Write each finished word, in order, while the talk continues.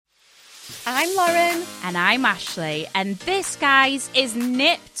I'm Lauren. And I'm Ashley. And this, guys, is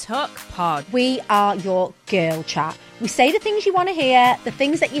Nip Tuck Pod. We are your girl chat. We say the things you want to hear, the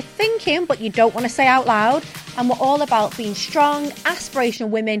things that you're thinking but you don't want to say out loud. And we're all about being strong, aspirational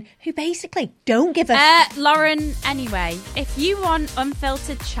women who basically don't give a... Lauren, anyway, if you want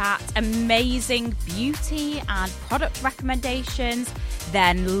unfiltered chat, amazing beauty and product recommendations,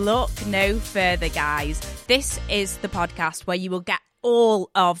 then look no further, guys. This is the podcast where you will get all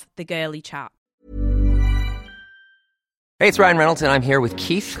of the girly chat. Hey, it's Ryan Reynolds, and I'm here with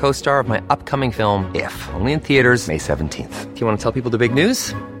Keith, co-star of my upcoming film, If, only in theaters May 17th. Do you want to tell people the big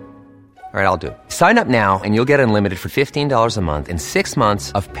news? All right, I'll do it. Sign up now and you'll get unlimited for $15 a month and 6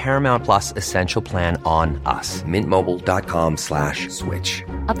 months of Paramount Plus Essential Plan on us. MintMobile.com/switch.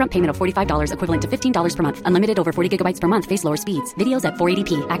 Upfront payment of $45 equivalent to $15 per month. Unlimited over 40 gigabytes per month. Face lower speeds. Videos at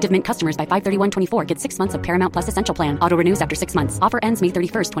 480p. Active Mint customers by 531.24 get 6 months of Paramount Plus Essential Plan. Auto renews after 6 months. Offer ends May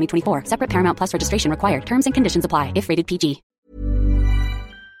 31st, 2024. Separate Paramount Plus registration required. Terms and conditions apply if rated PG.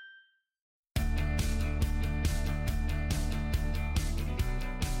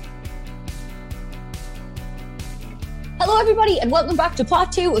 Hello everybody and welcome back to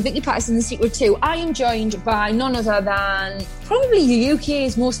part 2 of Vicky Pattison The Secret 2. I am joined by none other than probably the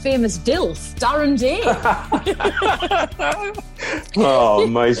UK's most famous DILF, Darren Day. Oh,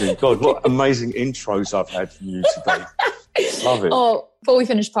 amazing. God, what amazing intros I've had from you today. Love it. Oh, before we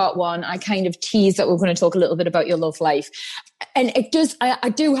finish part 1, I kind of teased that we're going to talk a little bit about your love life. And it does, I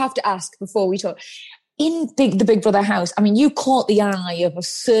do have to ask before we talk, in the Big Brother house, I mean, you caught the eye of a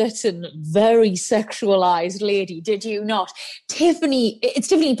certain very sexualized lady, did you not? It's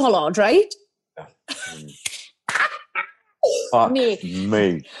Tiffany Pollard, right? Fuck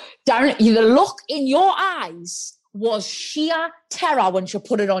me. Darren, the look in your eyes was sheer terror when she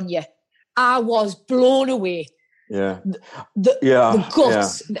put it on you. I was blown away. Yeah. The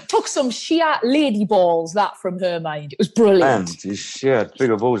guts. Yeah. Took some sheer lady balls, that from her mind. It was brilliant. And she had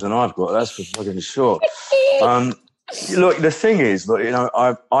bigger balls than I've got, that's for fucking sure. Look, the thing is, look, you know,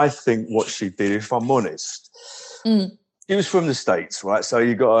 I think what she did, if I'm honest, she was from the States, right? So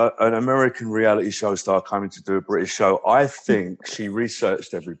you got an American reality show star coming to do a British show. I think she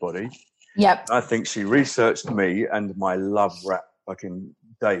researched everybody. Yep. I think she researched me and my love rap fucking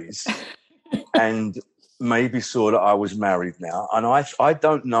days. And maybe saw that I was married now. And I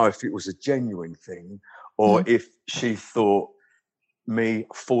don't know if it was a genuine thing or if she thought me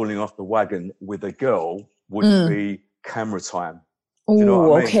falling off the wagon with a girl would be camera time. Oh, you know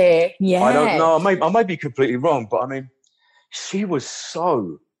what I mean? Okay. Yeah. I don't know. I may be completely wrong, but I mean, she was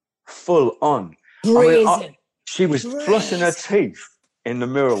so full on. Brazen. She was flossing her teeth in the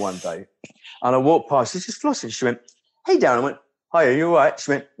mirror one day. And I walked past, she's just flossing. She went, "Hey, Darren." I went, "Hi, are you all right?" She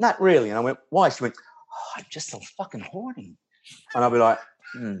went, "Not really." And I went, "Why?" She went, "Oh, I'm just so fucking horny." And I'll be like,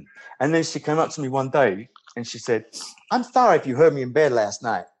 And then she came up to me one day and she said, "I'm sorry if you heard me in bed last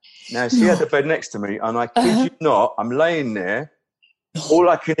night." Now, she had the bed next to me and I kid you not, I'm laying there. All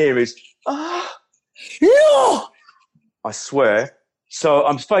I can hear is, no! I swear. So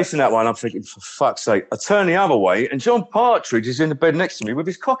I'm facing that one. I'm thinking, for fuck's sake. I turn the other way and John Partridge is in the bed next to me with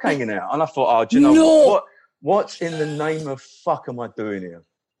his cock hanging out. And I thought, oh, do you know what in the name of fuck am I doing here?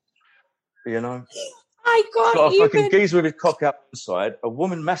 You know? I got a fucking geezer with his cock out one side, a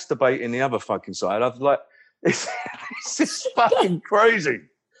woman masturbating the other fucking side. I was like, this is fucking crazy.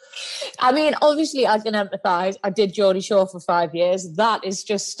 I mean, obviously, I can empathise. I did Geordie Shore for 5 years. That is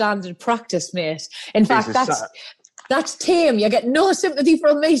just standard practice, mate. In fact, that's tame. You get no sympathy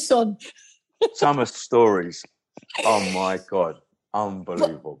from me, son. Summer stories. Oh, my God.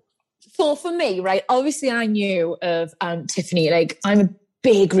 Unbelievable. So for me, right, obviously I knew of Tiffany. Like, I'm a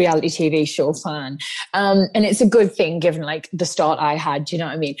big reality TV show fan. And it's a good thing given like the start I had, do you know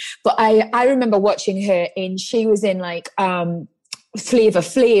what I mean? But I remember watching her she was in like Flavor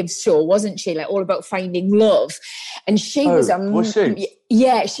Flav's show, wasn't she? Like all about finding love. And she was she?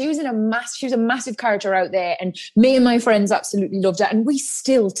 Yeah, she was a massive character out there. And me and my friends absolutely loved her. And we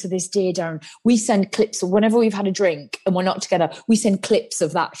still, to this day, Darren, we send clips of whenever we've had a drink and we're not together, we send clips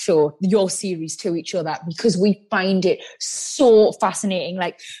of that show, your series, to each other because we find it so fascinating.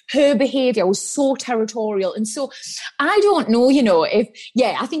 Like her behaviour was so territorial. And so I don't know, you know, I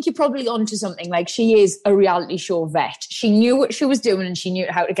think you're probably onto something. Like she is a reality show vet. She knew what she was doing and she knew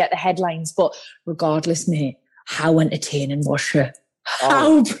how to get the headlines. But regardless, mate, how entertaining was she?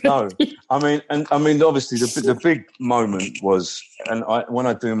 No, I mean, obviously the big moment was, and when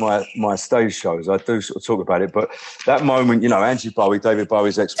I do my stage shows, I do sort of talk about it. But that moment, you know, Angie Bowie, David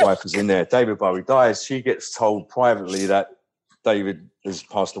Bowie's ex-wife, was in there. David Bowie dies. She gets told privately that David has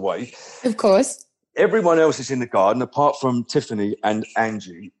passed away. Of course. Everyone else is in the garden apart from Tiffany and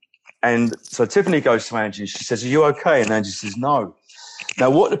Angie. And so Tiffany goes to Angie and she says, "Are you okay?" And Angie says, "No."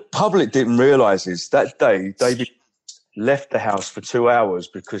 Now, what the public didn't realise is that day, David left the house for 2 hours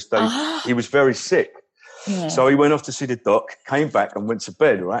because he was very sick. Yeah. So he went off to see the doc, came back and went to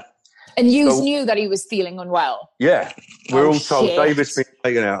bed, right? And you knew that he was feeling unwell? Yeah. We're all told David's been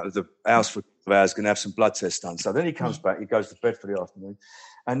taken out of the house for 2 hours, going to have some blood tests done. So then he comes back, he goes to bed for the afternoon.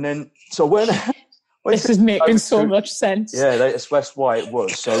 And then, so when this is making so much sense. Yeah, that's why it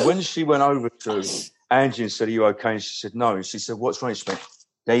was. So when she went over to Angie and said, "Are you okay?" And she said, "No." And she said, "What's wrong?" She went,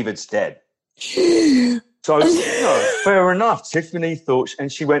 "David's dead." So, fair enough. Tiffany thought,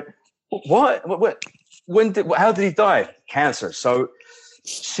 and she went, "What? How did he die?" "Cancer." So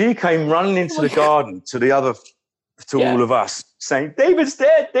she came running into the garden to all of us, saying, "David's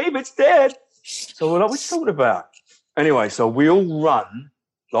dead, David's dead." So we're like, "What's talking about?" Anyway, so we all run.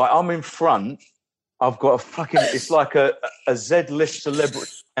 Like, I'm in front. I've got it's like a Z-list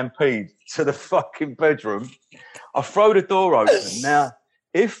celebrity stampede to the fucking bedroom. I throw the door open. Now,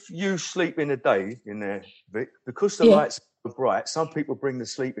 if you sleep in the day in there, Vic, because the lights are bright, some people bring the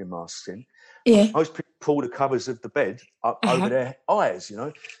sleeping masks in. Yeah. Most people pull the covers of the bed up over their eyes,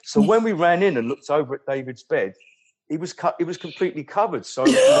 So when we ran in and looked over at David's bed, he was completely covered. So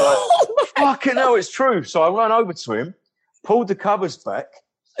we were like, fucking hell, it's true. So I ran over to him, pulled the covers back.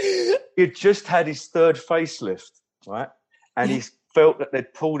 He had just had his third facelift, right? And he felt that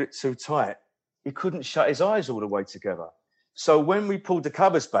they'd pulled it too tight. He couldn't shut his eyes all the way together. So when we pulled the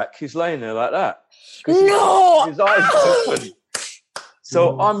covers back, he's laying there like that. No! His eyes open.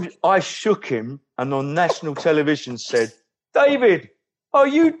 So I shook him and on national television said, "David, are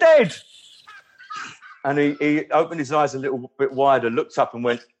you dead?" And he opened his eyes a little bit wider, looked up and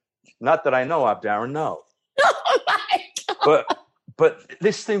went, "Not that I know of, Darren, no." Oh my God. But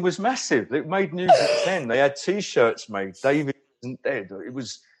this thing was massive. It made news at 10. They had T-shirts made. David isn't dead. It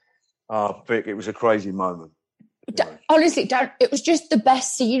was, Vic, it was a crazy moment. Honestly, Darren, it was just the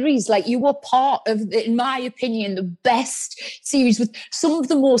best series. Like, you were part of, in my opinion, the best series with some of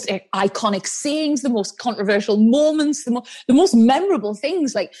the most iconic scenes, the most controversial moments, the most memorable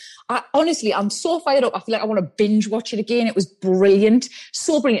things. Like, honestly, I'm so fired up. I feel like I want to binge watch it again. It was brilliant,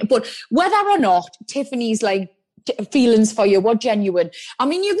 so brilliant. But whether or not Tiffany's feelings for you were genuine, I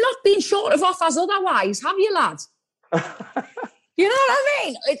mean, you've not been short of offers otherwise, have you, lads? You know what I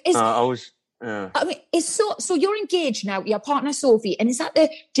mean? I was. Yeah. I mean, it's so you're engaged now, your partner Sophie, and is that do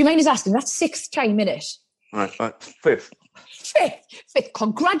you mind us asking, that's 6th time, innit? Right, 5th. Fifth,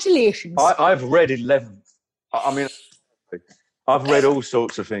 congratulations. I've read 11. I mean, I've read all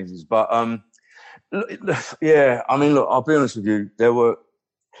sorts of things, but yeah, I mean, look, I'll be honest with you,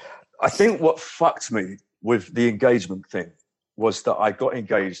 I think what fucked me with the engagement thing was that I got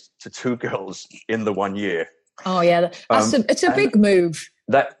engaged to 2 girls in the 1 year. Oh yeah, it's a big move.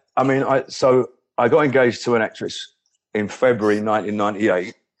 I got engaged to an actress in February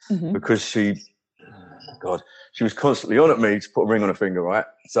 1998 because she was constantly on at me to put a ring on her finger, right?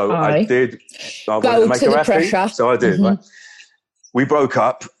 So I did. I wanted to make her happy, pressure. So I did. Right? We broke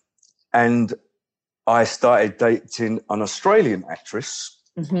up, and I started dating an Australian actress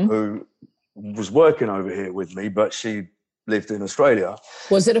who was working over here with me, but she lived in Australia.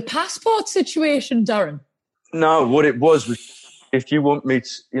 Was it a passport situation, Darren? No, what it was if you want me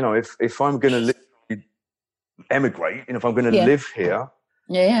to, if I'm going to emigrate and if I'm going to live here,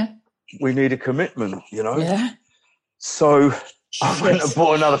 we need a commitment, Yeah. So I went and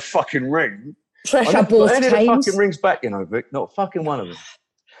bought another fucking ring. Pressure both times. Any of the fucking rings back, Vic. Not fucking one of them.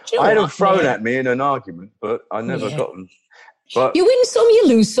 I had them thrown at me in an argument, but I never got them. But you win some, you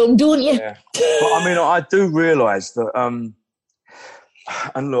lose some, don't you? Yeah. But I mean, I do realise that.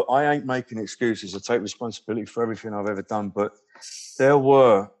 And look, I ain't making excuses. I take responsibility for everything I've ever done. But there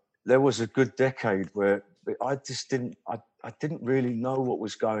was a good decade where I just didn't really know what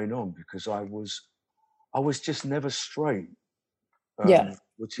was going on because I was just never straight.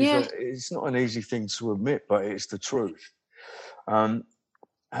 Which is it's not an easy thing to admit, but it's the truth. And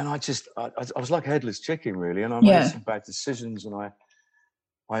I was like a headless chicken, really. And I made some bad decisions, and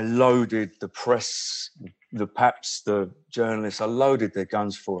I loaded the press, the paps, the journalists. I loaded their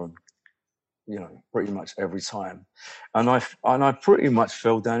guns for them, pretty much every time. And I pretty much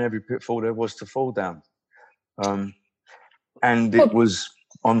fell down every pitfall there was to fall down. And it was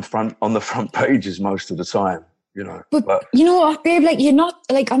on the front pages most of the time, But you know what, babe? Like, you're not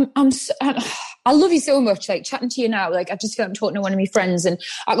like I love you so much. Like, chatting to you now, like, I just feel I'm talking to one of my friends, and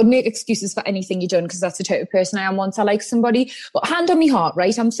I could make excuses for anything you've done because that's the type of person I am once I like somebody. But hand on my heart,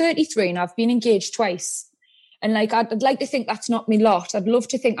 right? I'm 33 and I've been engaged twice. And like, I'd like to think that's not me lot. I'd love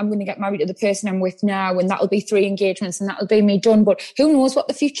to think I'm going to get married to the person I'm with now, and that'll be 3 engagements and that'll be me done. But who knows what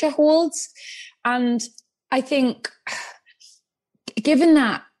the future holds? And I think, given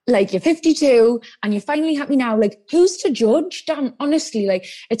that, like, you're 52 and you're finally happy now, like, who's to judge? Damn, honestly, like,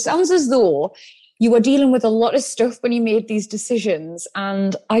 it sounds as though you were dealing with a lot of stuff when you made these decisions.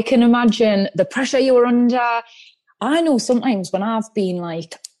 And I can imagine the pressure you were under. I know sometimes when I've been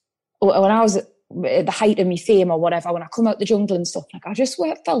like, when I was at the height of my fame or whatever, when I come out the jungle and stuff, like, I just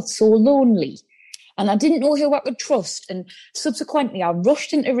felt so lonely. And I didn't know who I could trust. And subsequently, I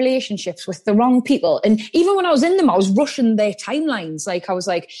rushed into relationships with the wrong people. And even when I was in them, I was rushing their timelines. Like, I was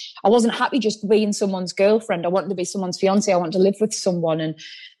like, I wasn't happy just being someone's girlfriend. I wanted to be someone's fiance. I wanted to live with someone. And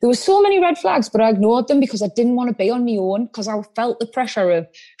there were so many red flags, but I ignored them because I didn't want to be on my own, because I felt the pressure of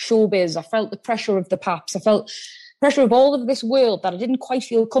showbiz. I felt the pressure of the paps. I felt pressure of all of this world that I didn't quite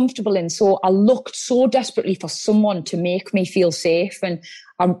feel comfortable in. So I looked so desperately for someone to make me feel safe, and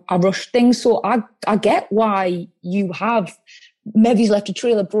I rushed things. So I get why you have maybe left a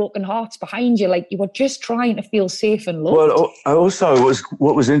trail of broken hearts behind you. Like, you were just trying to feel safe and loved. Well, I also,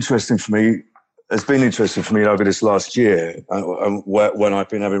 what was interesting for me, has been interesting for me over this last year, when I've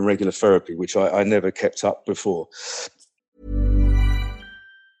been having regular therapy, which I never kept up before.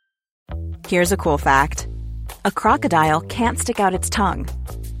 Here's a cool fact. A crocodile can't stick out its tongue.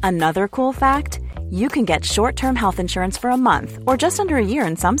 Another cool fact, you can get short-term health insurance for a month or just under a year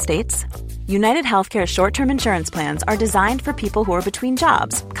in some states. United Healthcare short-term insurance plans are designed for people who are between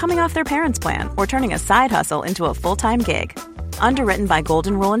jobs, coming off their parents' plan, or turning a side hustle into a full-time gig. Underwritten by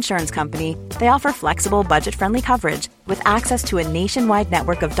Golden Rule Insurance Company, they offer flexible, budget-friendly coverage with access to a nationwide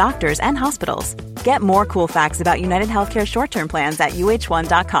network of doctors and hospitals. Get more cool facts about United Healthcare short-term plans at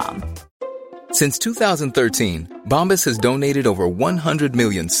uh1.com. Since 2013, Bombas has donated over 100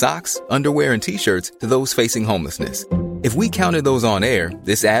 million socks, underwear, and T-shirts to those facing homelessness. If we counted those on air,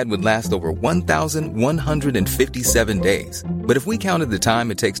 this ad would last over 1,157 days. But if we counted the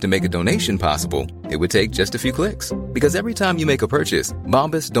time it takes to make a donation possible, it would take just a few clicks. Because every time you make a purchase,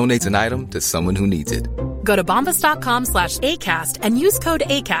 Bombas donates an item to someone who needs it. Go to bombas.com/ACAST and use code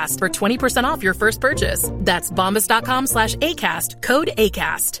ACAST for 20% off your first purchase. That's bombas.com/ACAST, code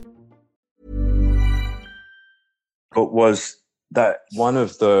ACAST. But was that one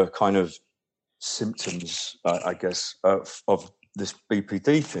of the kind of symptoms, I guess, of this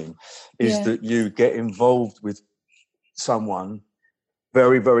BPD thing, is that you get involved with someone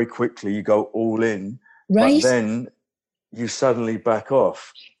very, very quickly, you go all in, right? But then you suddenly back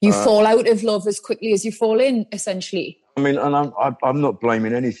off. You fall out of love as quickly as you fall in, essentially. I mean, and I'm not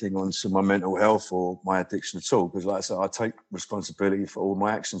blaming anything on my mental health or my addiction at all, because like I said, I take responsibility for all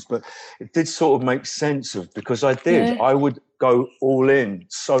my actions. But it did sort of make sense because I did. Yeah. I would go all in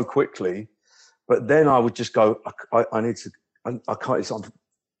so quickly, but then I would just go, I can't, I'm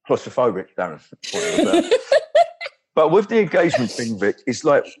claustrophobic, Darren. But with the engagement thing, Vic, it's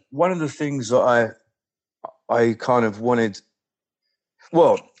like one of the things that I kind of wanted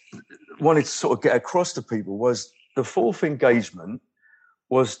to sort of get across to people was the fourth engagement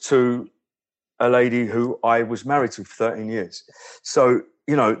was to a lady who I was married to for 13 years. So,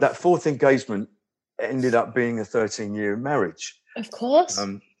 you know, that fourth engagement ended up being a 13-year marriage. Of course.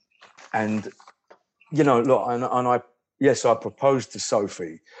 And, you know, look, I proposed to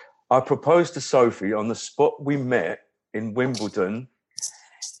Sophie. I proposed to Sophie on the spot we met in Wimbledon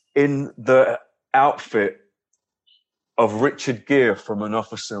in the outfit of Richard Gere from An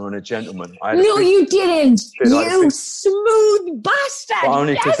Officer and a Gentleman. No, you didn't. You smooth bastard. But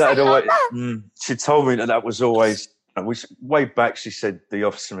only because she told me that was always, way back, she said the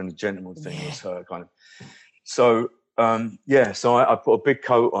Officer and the Gentleman thing was her kind of. So, so I put a big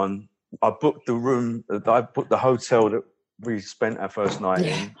coat on. I booked the room, I booked the hotel that we spent our first night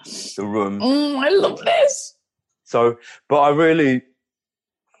in, the room. I love this. So, but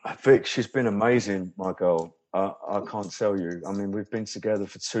Vic, she's been amazing, my girl. I can't tell you. I mean, we've been together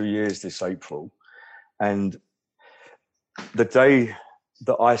for 2 years this April. And the day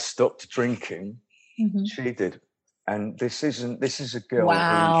that I stopped drinking, she did. And this is a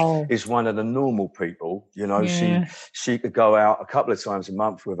girl who is one of the normal people. You know, she could go out a couple of times a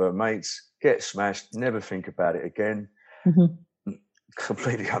month with her mates, get smashed, never think about it again.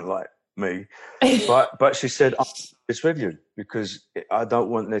 Completely unlike me. But she said, I'm this with you because I don't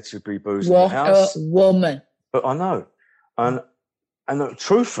want there to be booze in the house. What a woman. But I know. And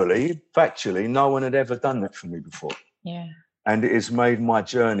truthfully, factually, no one had ever done that for me before. Yeah. And it has made my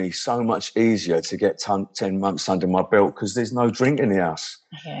journey so much easier to get 10 months under my belt because there's no drink in the house.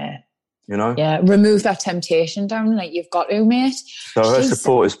 Yeah. You know? Yeah, remove that temptation down like you've got to, mate. So her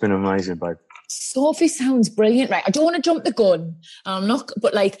support has been amazing, babe. Sophie sounds brilliant, right? I don't want to jump the gun. I'm not,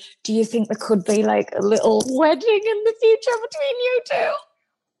 but like, do you think there could be like a little wedding in the future between you two?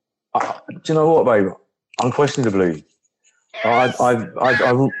 Do you know what, babe? Unquestionably, I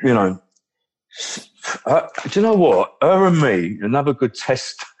you know, do you know what? Her and me, another good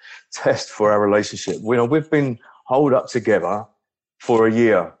test for our relationship. You know, we've been holed up together for a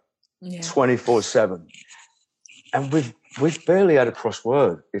year, 24/7, and we've barely had a cross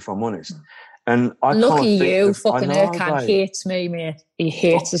word, if I'm honest. And I Lucky can't you, fucking Ercan hates me, mate. He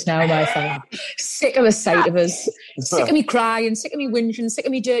hates us now, my friend. Sick of the sight of us. Sick of me crying, sick of me whinging, sick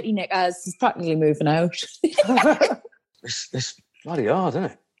of me dirty knickers. He's practically moving out. It's bloody hard, isn't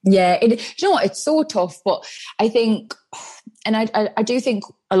it? Yeah, do you know what? It's so tough, but I think, and I do think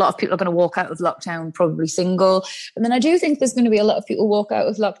a lot of people are going to walk out of lockdown probably single, and then I do think there's going to be a lot of people walk out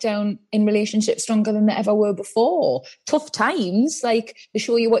of lockdown in relationships stronger than they ever were before. Tough times, like, they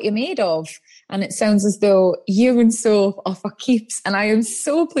show you what you're made of, and it sounds as though you and Soph are for keeps, and I am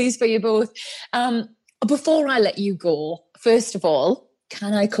so pleased for you both. Before I let you go, first of all,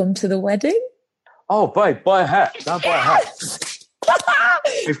 can I come to the wedding? Oh, babe, buy a hat. Don't buy a hat.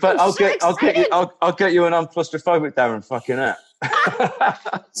 In fact, I'll get you an unclaustrophobic Darren fucking hat.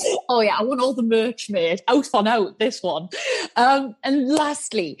 Oh yeah, I want all the merch made. Out on out, this one. And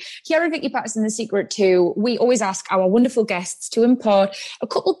lastly, here at Vicky Patterson The Secret too, we always ask our wonderful guests to impart a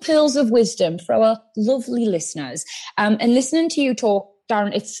couple pearls of wisdom for our lovely listeners. And listening to you talk,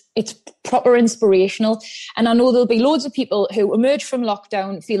 Darren, it's proper inspirational. And I know there'll be loads of people who emerge from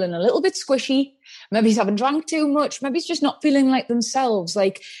lockdown feeling a little bit squishy. Maybe he's having drank too much. Maybe he's just not feeling like themselves.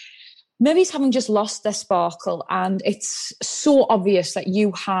 Like, maybe he's having just lost their sparkle. And it's so obvious that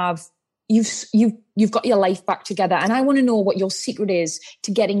you've got your life back together. And I want to know what your secret is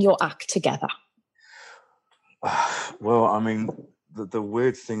to getting your act together. Well, I mean, the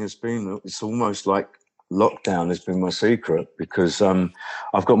weird thing has been, it's almost like lockdown has been my secret, because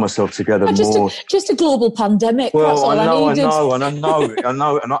I've got myself together more. Just a global pandemic. Well, that's all I know, I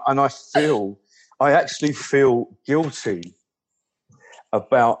needed. I actually feel guilty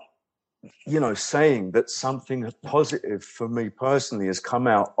about, you know, saying that something positive for me personally has come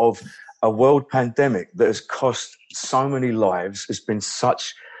out of a world pandemic that has cost so many lives. It's been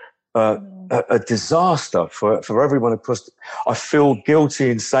such a disaster for everyone across. I feel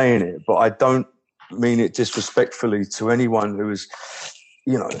guilty in saying it, but I don't mean it disrespectfully to anyone who is,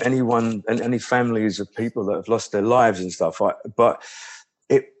 you know, anyone and any families of people that have lost their lives and stuff.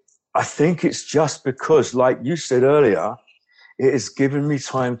 I think it's just because, like you said earlier, it has given me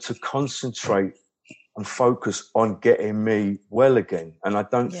time to concentrate and focus on getting me well again. And I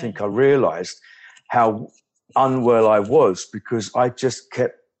don't think I realised how unwell I was, because I just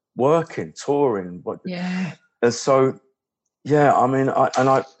kept working, touring. And so, yeah, I mean,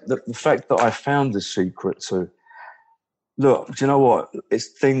 the fact that I found the secret to, look, do you know what? It's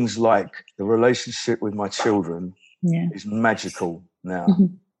things like the relationship with my children is magical now.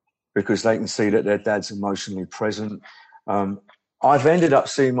 Mm-hmm. Because they can see that their dad's emotionally present. I've ended up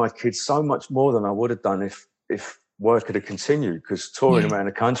seeing my kids so much more than I would have done if work had continued, because touring around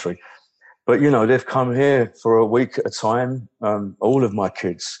the country. But, you know, they've come here for a week at a time, all of my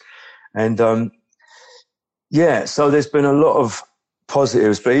kids. And, so there's been a lot of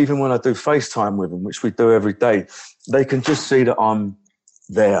positives. But even when I do FaceTime with them, which we do every day, they can just see that I'm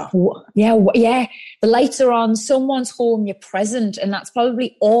there. Yeah. The lights are on, someone's home, you're present. And that's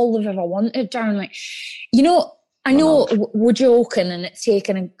probably all they've ever wanted, Darren. Like, you know, I know we're joking and it's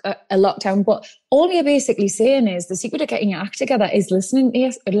taken a lockdown, but all you're basically saying is the secret of getting your act together is listening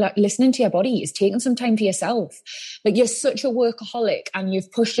to your body, is taking some time for yourself. Like, you're such a workaholic and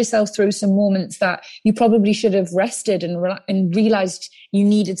you've pushed yourself through some moments that you probably should have rested and realised you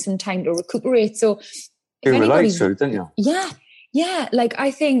needed some time to recuperate. So you relate to, didn't you? Yeah. Like,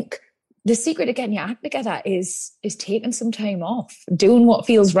 I think the secret of getting your act together is taking some time off, doing what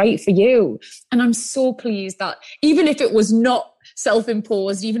feels right for you. And I'm so pleased that even if it was not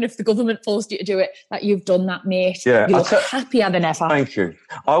self-imposed, even if the government forced you to do it, that you've done that, mate. Yeah, you look happier than ever. Thank you.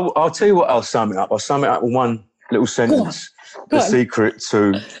 I'll tell you what, I'll sum it up. I'll sum it up with one little sentence. Go on. Secret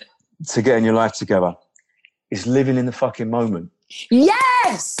to getting your life together is living in the fucking moment.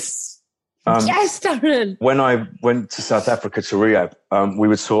 Yes! Yes, Darren. When I went to South Africa to rehab, we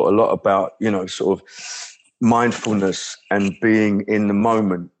would talk a lot about, you know, sort of mindfulness and being in the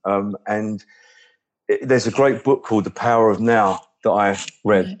moment. And there's a great book called The Power of Now that I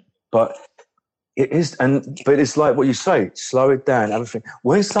read. But it's like what you say, slow it down, everything.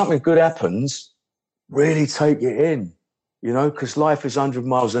 When something good happens, really take it in, you know, because life is 100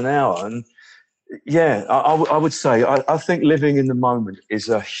 miles an hour and Yeah, I would say I think living in the moment is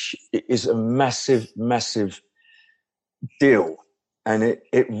a massive, massive deal, and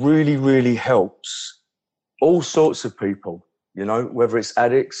it really, really helps all sorts of people. You know, whether it's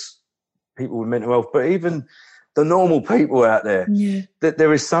addicts, people with mental health, but even the normal people out there. Yeah. That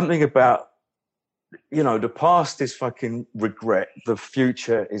there is something about, you know, the past is fucking regret, the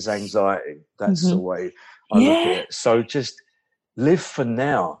future is anxiety. That's the way I look at it. So just live for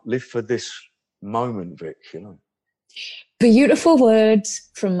now, live for this moment, Vic, you know. Beautiful words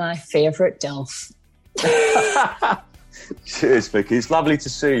from my favourite Delph. Cheers, Vicky. It's lovely to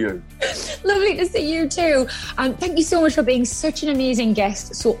see you. Lovely to see you too. And thank you so much for being such an amazing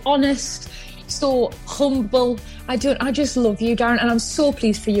guest, so honest, so humble. I just love you, Darren, and I'm so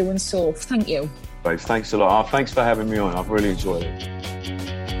pleased for you and Soph. Thank you. Babe, thanks a lot. Thanks for having me on. I've really enjoyed it.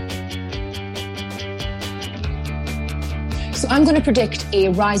 So I'm going to predict a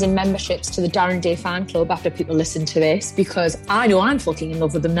rise in memberships to the Darren Day fan club after people listen to this, because I know I'm fucking in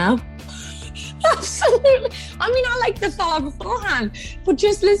love with them now. Absolutely. I mean, I liked the fella beforehand, but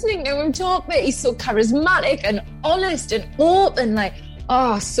just listening to him talk, mate, he's so charismatic and honest and open. Like,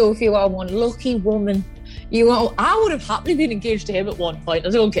 oh, Sophie, you are one lucky woman. You are. I would have happily been engaged to him at one point.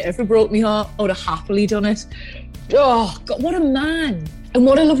 I don't care if he broke my heart. I would have happily done it. Oh, God, what a man. And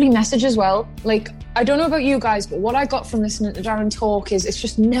what a lovely message as well. Like, I don't know about you guys, but what I got from listening to Darren talk is it's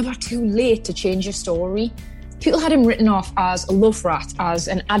just never too late to change your story. People had him written off as a love rat, as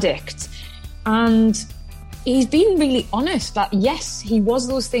an addict. And he's been really honest that, yes, he was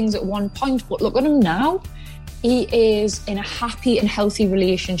those things at one point, but look at him now. He is in a happy and healthy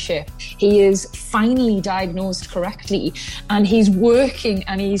relationship. He is finally diagnosed correctly, and he's working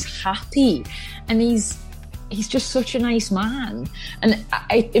and he's happy, and he's just such a nice man. And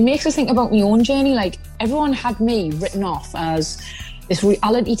it makes us think about my own journey. Like, everyone had me written off as this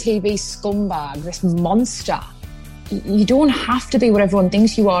reality TV scumbag, this monster. You don't have to be what everyone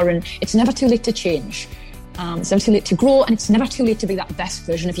thinks you are, and it's never too late to change. It's never too late to grow, and it's never too late to be that best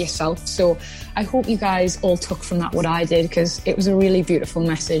version of yourself. So I hope you guys all took from that what I did, because it was a really beautiful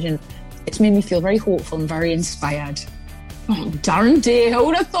message, and it's made me feel very hopeful and very inspired. Oh, Darren Day, who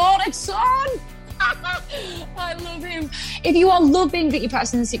would have thought it, son? I love him. If you are loving Vicky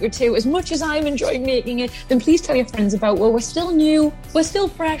Pattison The Secret 2 as much as I'm enjoying making it, then please tell your friends about, well, we're still new, we're still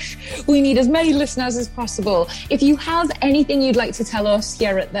fresh, we need as many listeners as possible. If you have anything you'd like to tell us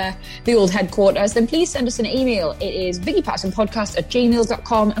here at the old headquarters, then please send us an email. It is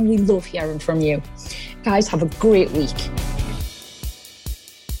VickyPattisonPodcast@gmail.com, and we love hearing from you. Guys, have a great week.